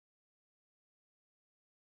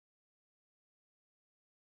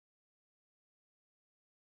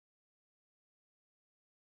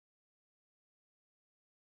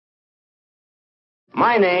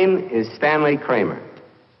My name is Stanley Kramer.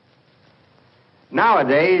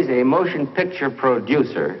 Nowadays, a motion picture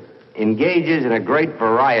producer engages in a great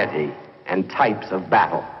variety and types of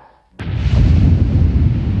battle.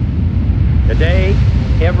 Today,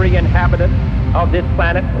 every inhabitant of this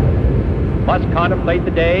planet must contemplate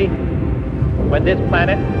the day when this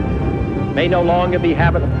planet may no longer be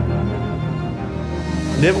habitable.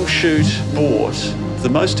 Nevil Shute brought the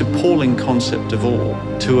most appalling concept of all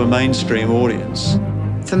to a mainstream audience.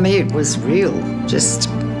 For me, it was real, just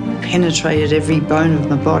penetrated every bone of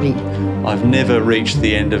my body. I've never reached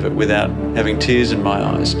the end of it without having tears in my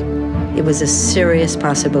eyes. It was a serious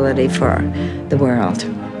possibility for the world.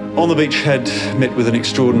 On the Beach had met with an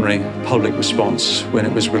extraordinary public response when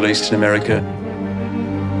it was released in America.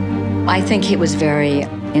 I think it was very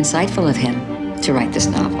insightful of him to write this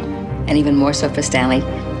novel, and even more so for Stanley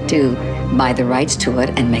to buy the rights to it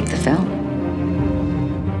and make the film.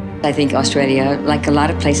 I think Australia, like a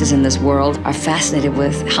lot of places in this world, are fascinated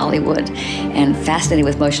with Hollywood and fascinated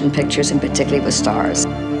with motion pictures, and particularly with stars.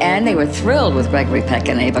 And they were thrilled with Gregory, Peck,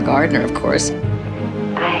 and Gardner, of course.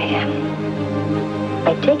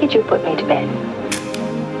 I take it you put me to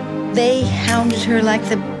bed. They hounded her like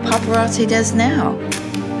the paparazzi does now.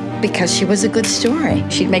 Because she was a good story.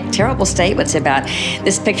 She'd make terrible statements about,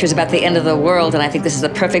 this picture's about the end of the world, and I think this is the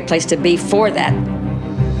perfect place to be for that.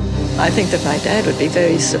 I think that my dad would be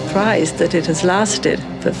very surprised that it has lasted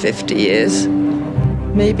for 50 years.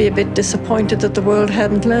 Maybe a bit disappointed that the world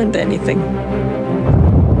hadn't learned anything.